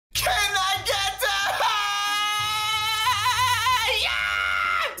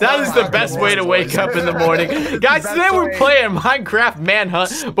That is the best way to wake up in the morning. Guys, today we're playing Minecraft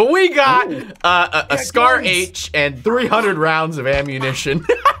Manhunt, but we got a Scar H and 300 rounds of ammunition.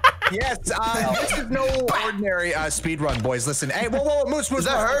 Yes, this is no ordinary speed run, boys. Listen, hey, whoa, Moose, does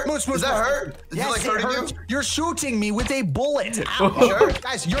that hurt? Moose, does that hurt? Yes, it hurts. You're shooting me with a bullet. Sure.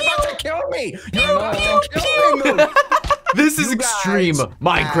 Guys, you're about to kill me. You're about to kill me, Moose. This is extreme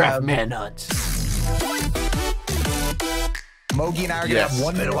Minecraft Manhunt. Mogi and I are gonna have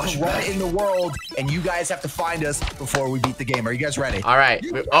 1 minute to run in the world, and you guys have to find us before we beat the game. Are you guys ready? All right.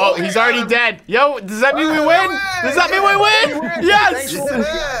 Oh, he's already dead. Yo, does that mean we win? Does that mean we win? Yes.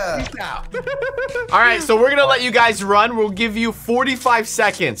 All right, so we're gonna let you guys run. We'll give you 45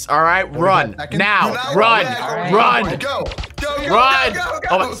 seconds. All right, run now. Run. Go. Run!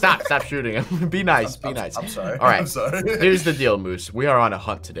 Oh, stop shooting him. Be nice, be nice. I'm sorry. All right, I'm sorry. Here's the deal, Moose. We are on a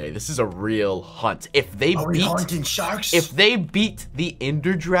hunt today. This is a real hunt. If they hunting sharks? If they beat the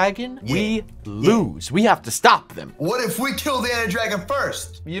Ender Dragon, we lose. We have to stop them. What if we kill the Ender Dragon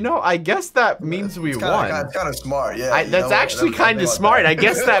first? You know, I guess that means we won. It's kind of smart, yeah. That's actually kind of smart. I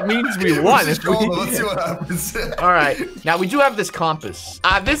guess that means we won. Let's see what happens. All right, now we do have this compass.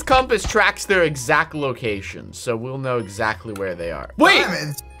 This compass tracks their exact location, so we'll know exactly where they are. Wait,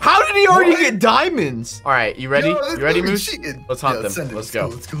 diamonds? How did he already get diamonds? All right, you ready? You ready, Moose? Cheated. Let's hunt them. Let's go.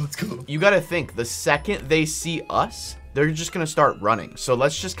 Let's go. You gotta think, the second they see us, they're just gonna start running. So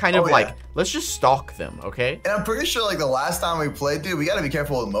let's just kind of let's just stalk them, okay? And I'm pretty sure like the last time we played, dude, we gotta be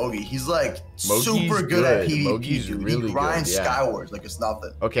careful with Mogi. He's like super good good at PvP, Mogi's dude. really he grinds good, yeah. skywards like it's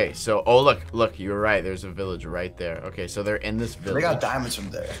nothing. Okay, so, oh, look, you were right. There's a village right there. Okay, so they're in this village. They got diamonds from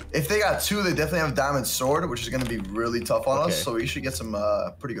there. If they got two, they definitely have a diamond sword, which is gonna be really tough on us. So we should get some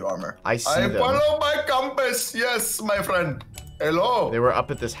pretty good armor. I see them. Follow my compass. Yes, my friend. Hello. They were up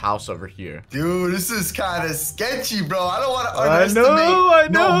at this house over here. Dude, this is kind of sketchy, bro. I don't want to underestimate I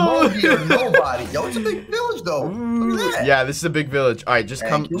know. no Mogi or nobody. Yo, it's a big village, though. Look at that. Yeah, this is a big village. All right, just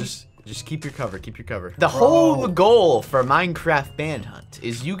just keep your cover. Keep your cover. The whole goal for Minecraft Manhunt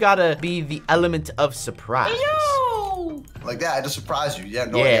is you gotta be the element of surprise. Hello. Like that, I just surprised you. Yeah,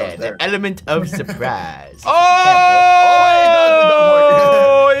 no idea I was there. The element of surprise. Oh,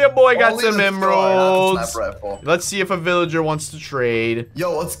 your boy got some emeralds. Let's see if a villager wants to trade.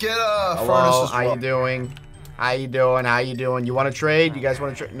 Yo, let's get Hello, how you doing? How you doing? You want to trade? You guys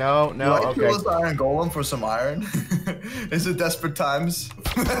want to trade? No, okay. Kill this iron golem for some iron? Is it desperate times?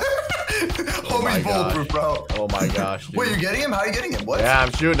 Homie's bulletproof, bro. Oh my gosh, dude. Wait, you're getting him? How are you getting him? What? Yeah,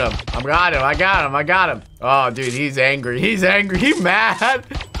 I'm shooting him. I got him. Oh, dude, he's angry. He's mad.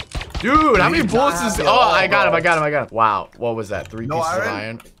 Dude, how many bullets is... Oh, I got him. Wow, what was that? 3 pieces of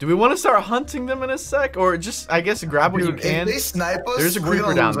iron? Do we want to start hunting them in a sec? Or just, I guess, grab what you can? If they snipe us, there's a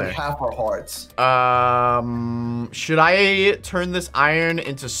creeper down there. Like half our hearts. Should I turn this iron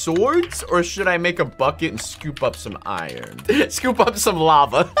into swords? Or should I make a bucket and scoop up some iron? Scoop up some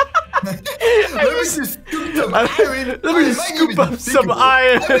lava. Let me just scoop some iron. Let me scoop up some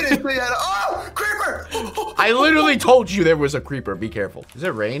iron. Oh, creeper! I literally told you there was a creeper. Be careful. Is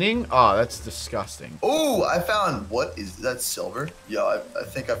it raining? Oh, that's disgusting. Oh, I found, what is that, silver? Yeah, I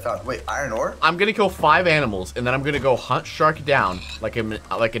think I found, wait, iron ore? I'm gonna kill 5 animals, and then I'm gonna go hunt shark down like an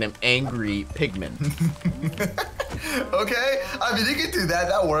angry pigman. Okay, I mean, you can do that.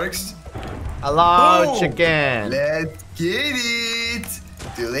 That works. Hello, chicken. Let's get it.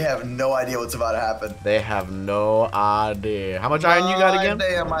 Dude, they have no idea what's about to happen. They have no idea. How much iron you got again?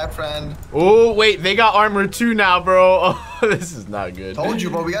 Idea, my friend. Oh, wait, they got armor too now, bro. Oh, this is not good. Told you,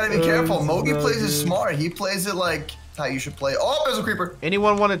 bro. We gotta be careful. Mogi plays it smart. He plays it like how you should play. Oh, there's a creeper.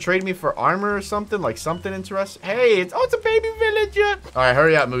 Anyone want to trade me for armor or something? Like something interesting? Hey, it's a baby villager. All right,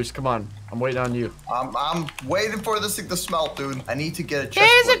 hurry up, Moose. Come on. I'm waiting on you. I'm waiting for this thing to smelt, dude. I need to get a chest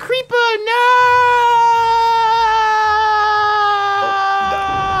There's plate. a creeper. No!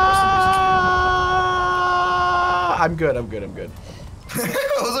 I'm good. I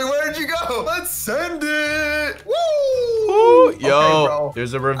was like, where did you go? Let's send it. Woo! Ooh, yo, okay,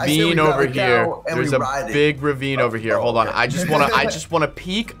 there's a ravine over here. There's a big ravine over here. Hold on. Okay. I just wanna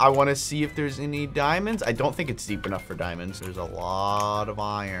peek. I wanna see if there's any diamonds. I don't think it's deep enough for diamonds. There's a lot of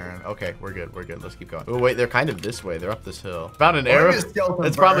iron. Okay, we're good. Let's keep going. Oh wait, they're kind of this way. They're up this hill. Found an arrow. It's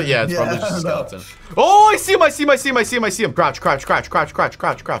probably probably just a skeleton. Oh, I see him.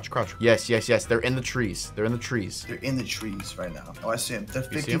 Crouch. Yes. They're in the trees. They're in the trees Right now. Oh, I see him. They're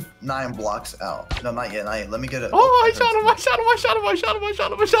 59 blocks out. No, not yet. Let me get it. Oh, I shot him. He's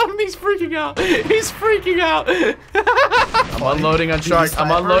freaking out. I'm unloading on shark. I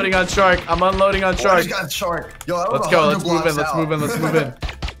just got shark. Yo, let's go. Let's move in.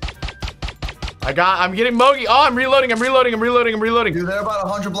 I'm getting Mogi. Oh, I'm reloading. Dude, they're about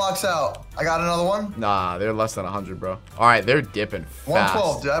 100 blocks out. I got another one. Nah, they're less than 100, bro. All right, they're dipping fast.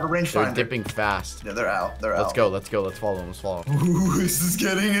 112, dude. I have a rangefinder. They're dipping fast. Yeah, they're out. They're Let's out. go. Let's follow them. Ooh, this is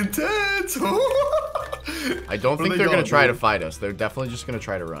getting intense. I don't think they're going to try to fight us. They're definitely just going to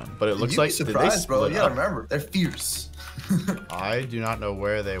try to run. But it looks like, surprised, bro. You gotta remember, they're fierce. I do not know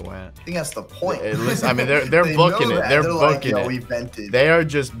where they went. I think that's the point. I mean, they're booking it. They're booking it. We vented. They are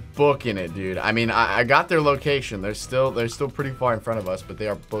just booking it, dude. I mean, I got their location. They're still pretty far in front of us, but they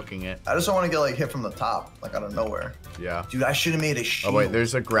are booking it. I just don't want to get like hit from the top, like out of nowhere. Yeah. Dude, I should have made a shield. Oh wait,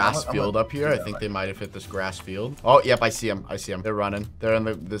 there's a grass field up here. I think they might have hit this grass field. Oh, yep, I see them. They're running. They're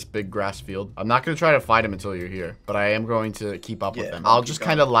in this big grass field. I'm not gonna try to fight them until you're here, but I am going to keep up with them. I'll just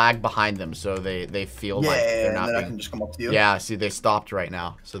kind of lag behind them so they feel like they're not. And then I can just come up to you. Yeah. See, they stopped right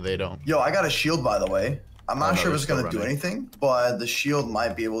now, so they don't. Yo, I got a shield, by the way. I'm not sure if it's gonna do anything, but the shield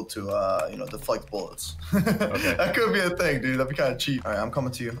might be able to, you know, deflect bullets. Okay. That could be a thing, dude. That'd be kind of cheap. All right, I'm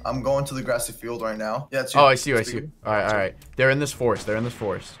coming to you. I'm going to the grassy field right now. Yeah, it's you. Oh, I see you. All right. They're in this forest.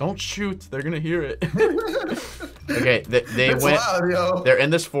 Don't shoot. They're gonna hear it. Okay, they went. Loud, yo. They're in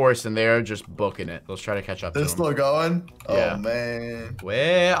this forest and they are just booking it. Let's try to catch up to them. They're still going? Yeah. Oh, man.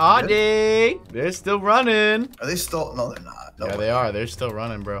 Where are they? They're still running. Are they still? No, they're not. No Yeah, way. they are. They're still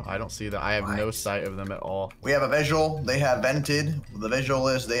running, bro. I don't see that. I have no sight of them at all. We have a visual. They have vented. The visual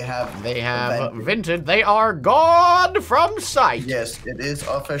is they have vented. They are gone from sight. Yes, it is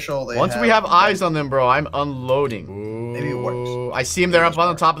official. Once we have eyes on them, bro, I'm unloading. Ooh, maybe it works. I see him. They're up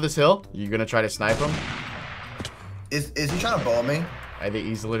on the top of this hill. You gonna try to snipe him? Is he trying to bow me? I think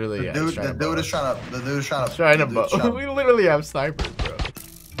he's literally. The dude is trying to. Trying to bow. We literally have snipers, bro.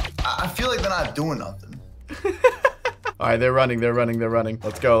 I feel like they're not doing nothing. All right, they're running.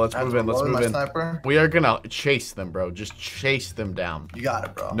 Let's go. Let's move in. Sniper. We are gonna chase them, bro. Just chase them down. You got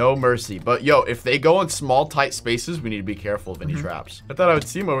it, bro. No mercy. But yo, if they go in small, tight spaces, we need to be careful of any traps. I thought I would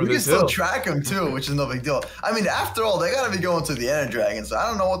see them over this hill. We can still track them too, which is no big deal. I mean, after all, they gotta be going to the Ender Dragon, so I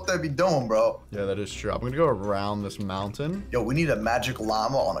don't know what they'd be doing, bro. Yeah, that is true. I'm gonna go around this mountain. Yo, we need a magic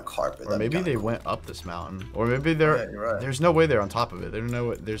llama on a carpet. Or maybe they went up this mountain. Or maybe they're. Yeah, you're right. There's no way they're on top of it.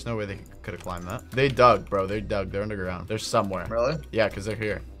 There's no way they could have climbed that. They dug, bro. They dug. They're underground. They're somewhere. Really? Yeah, because they're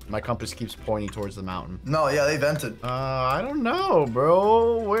here. My compass keeps pointing towards the mountain. No, yeah, they vented. I don't know,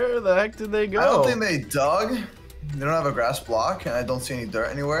 bro. Where the heck did they go? I don't think they dug. They don't have a grass block, and I don't see any dirt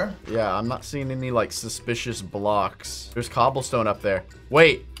anywhere. Yeah, I'm not seeing any, like, suspicious blocks. There's cobblestone up there.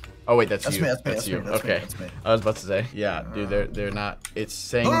 Wait. Oh, wait, that's you. That's you. Okay. I was about to say. Yeah, dude, they're not. It's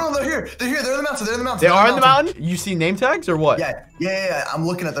saying. No, they're here. They're here. They're in the mountain. They are in the mountain? You see name tags or what? Yeah. I'm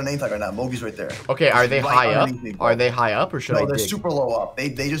looking at their name tag right now. Mogi's right there. Okay, are they high up? Are they high up or should I dig? No, they're super low up. They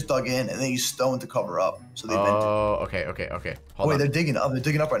just dug in and they used stone to cover up. So they vented. Oh, okay. Hold on. They're digging up. They're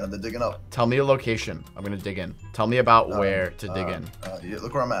digging up right now. They're digging up. Tell me a location. I'm gonna dig in. Tell me about where to dig in. Yeah,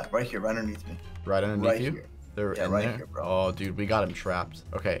 look where I'm at. Right here, right underneath me. Right underneath you? Here. They're in right there? here, bro. Oh, dude, we got him trapped.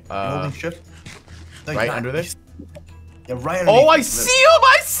 Okay. Holding shift. No, right under there? Yeah, right underneath. Oh, I see him!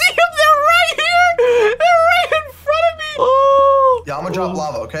 They're right here! They're right in front of me! Oh! Yeah, I'm gonna drop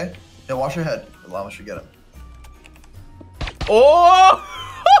lava, okay? Yeah, watch your head. The lava should get him. Oh!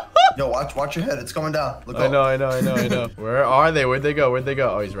 Yo, watch your head. It's coming down. Look I know. Where are they? Where'd they go?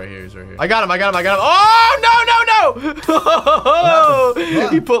 Oh, he's right here. I got him. Oh, no! Oh,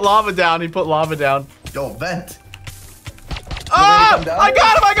 he put lava down. Yo, vent. Oh! I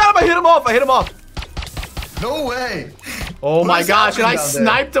got him. I hit him off. No way. Oh my gosh, and I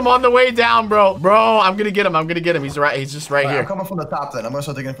sniped him on the way down, bro. Bro, I'm gonna get him. He's just right here. I'm coming from the top then. I'm gonna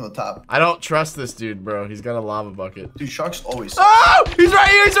start digging from the top. I don't trust this dude, bro. He's got a lava bucket. Dude, sharks always. Oh! He's right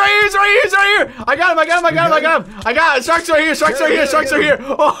here. I got him. I got it. Sharks right here.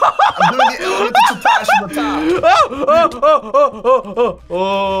 Oh! I'm doing the elemental splash from the top.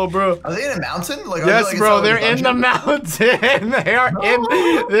 Oh, bro. Are they in a mountain? Like, yes, bro. They're in the mountain. They are in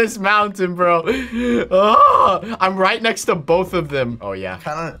this mountain, bro. Oh, I'm right next to both of them. Oh yeah. I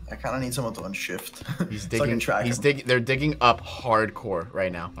kind of need someone to unshift. He's digging. They're digging up hardcore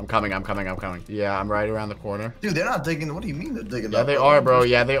right now. I'm coming. Yeah, I'm right around the corner. Dude, they're not digging. What do you mean they're digging? Yeah, they are, bro.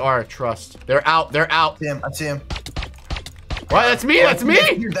 Yeah, they are. Trust. They're out. I see him. What? That's me. That's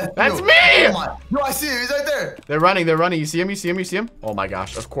me. That's me. No, I see him. He's right there. They're running. You see him? Oh my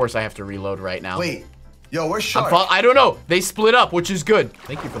gosh. Of course I have to reload right now. Wait. Yo, where's Shark? I don't know. They split up, which is good.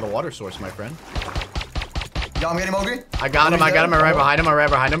 Thank you for the water source, my friend. Yo, I'm getting Mogi. I got him. I'm right behind him. I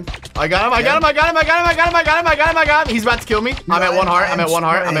got him. He's about to kill me. I'm at one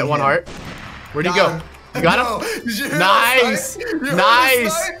heart. Where'd he go? You got him? Nice.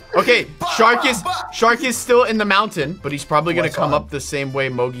 Nice. Okay, Shark is still in the mountain, but he's probably gonna come up the same way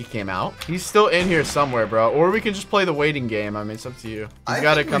Mogi came out. He's still in here somewhere, bro. Or we can just play the waiting game. I mean, it's up to you. He's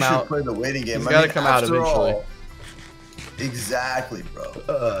gotta come out. Play the waiting game. He's gotta come out eventually. Exactly,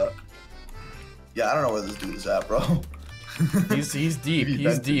 bro. Yeah, I don't know where this dude is at, bro. He's deep.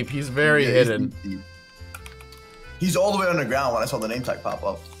 He's deep. He's very hidden. He's all the way underground when I saw the name tag pop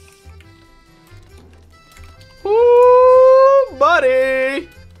up. Ooh, buddy.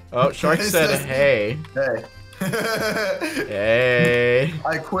 Oh, Shark said, hey. Hey. Hey.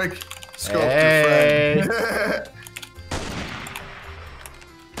 I quick scoped your friend.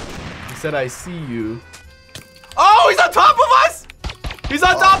 He said, I see you. Oh, he's on top of us! He's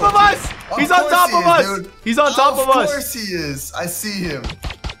on top of us! He's on top of us! He's on top of us! Of course he is. I see him.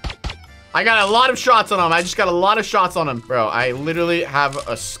 I got a lot of shots on him. I just got a lot of shots on him. Bro, I literally have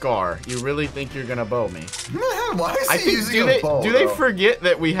a scar. You really think you're gonna bow me? Man, why is he using a bow? Do they forget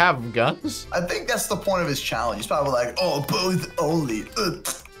that we have guns? I think that's the point of his challenge. He's probably like, oh, bows only.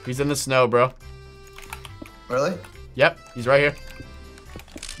 He's in the snow, bro. Really? Yep, he's right here.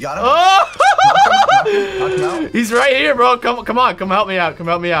 You got him? Oh! Knock him out? He's right here, bro. Come on. Come help me out. Come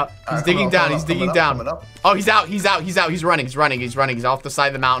help me out. He's digging down. He's digging down. Oh, he's out. He's running. He's off the side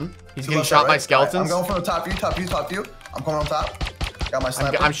of the mountain. He's getting shot by skeletons. Right, I'm going from the top view. I'm coming on top. Got my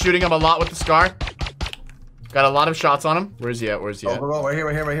sniper. I'm shooting him a lot with the scar. Got a lot of shots on him. Where is he at? Right here.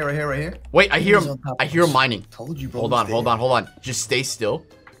 Wait, I hear him mining. Told you, bro. Hold on. Just stay still.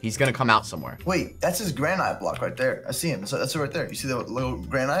 He's gonna come out somewhere. Wait, that's his granite block right there. I see him. That's it right there. You see the little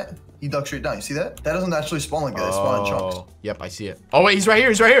granite? He dug straight down. You see that? That doesn't actually spawn like that. It spawn in chunks. Yep, I see it. Oh wait, he's right here.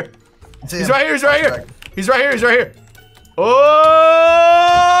 He's right here.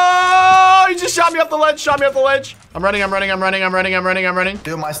 Oh! He just shot me off the ledge. I'm running.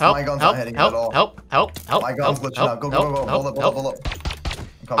 Dude, my gun's not hitting at all. Help. My gun's glitching out. Go. Hold up.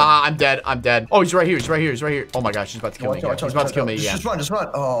 I'm dead. Oh, he's right here. Oh my gosh, he's about to kill me again. He's about to kill me again. Just run.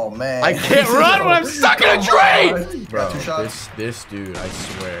 Oh man. I can't run when I'm stuck in a tree. Bro, this dude, I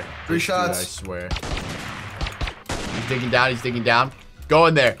swear. 3 shots. I swear. He's digging down. Go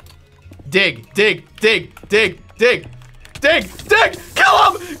in there. Dig. Kill him.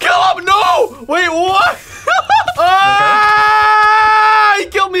 No. Wait, what? He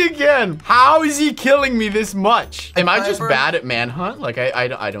killed me again. How is he killing me this much? Am I just bad at manhunt? Like,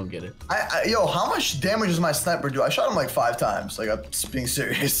 I don't get it. Yo, how much damage does my sniper do? I shot him like 5 times. Like, I'm just being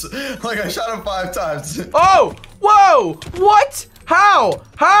serious. Like, I shot him 5 times. Oh, whoa, what? How?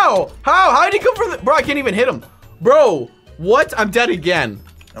 How did he come from the... Bro, I can't even hit him. Bro, what? I'm dead again.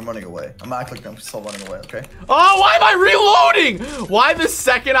 I'm running away. I'm acting like I'm still running away, okay? Oh, why am I reloading? Why the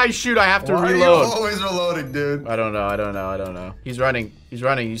second I shoot, I have to reload? Why are you always reloading, dude? I don't know. He's running.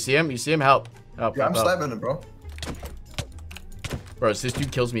 You see him? Help. Yeah, I'm sniping him, bro. Bro, this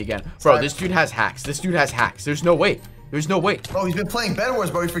dude kills me again. Bro, this dude has hacks. There's no way. Bro, he's been playing Bed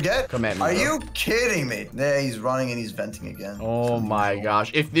Wars, bro. You forget? Come at me, Are you kidding me? Yeah, he's running and he's venting again. Oh my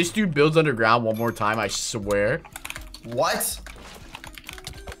gosh. If this dude builds underground one more time, I swear. What?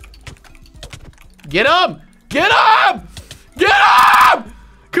 Get him!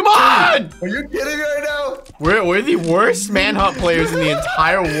 Come on! Are you kidding me right now? We're the worst manhunt players in the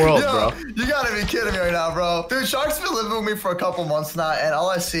entire world, bro. You gotta be kidding me right now, bro. Dude, Shark's been living with me for a couple months now, and all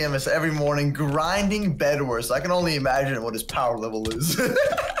I see him is every morning grinding Bed Wars. So I can only imagine what his power level is.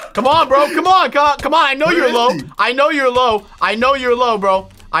 Come on, bro. Come on. I know you're low. I know you're low, bro.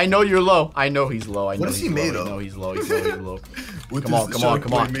 I know you're low. I know he's low. What is he made of? I know he's low. Come on.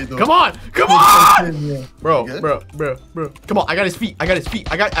 Bro. Come on, I got his feet. I got your feet.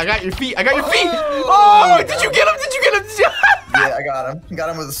 Oh, did you get him? Yeah, I got him. Got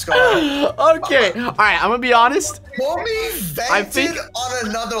him with a scar. Okay. All right, I'm gonna be honest. Mommy vented on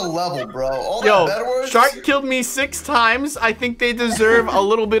another level, bro. Shark killed me 6 times. I think they deserve a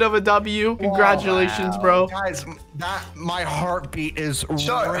little bit of a W. Congratulations, bro. Guys, my heartbeat is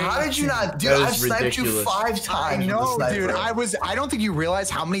Shark, how did you not do? I sniped you 5 times. I know, dude. I don't think you realize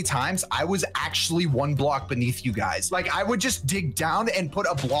how many times I was actually 1 block beneath you guys. Like, I would just dig down and put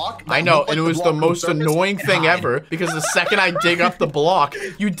a block. I know, and it was the most annoying thing ever, because the second I dig up the block,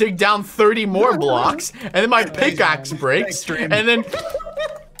 you dig down 30 more blocks, and then my pickaxe breaks, and then...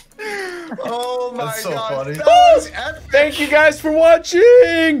 Oh my God. That's so funny. Thank you guys for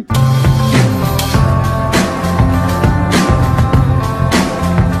watching!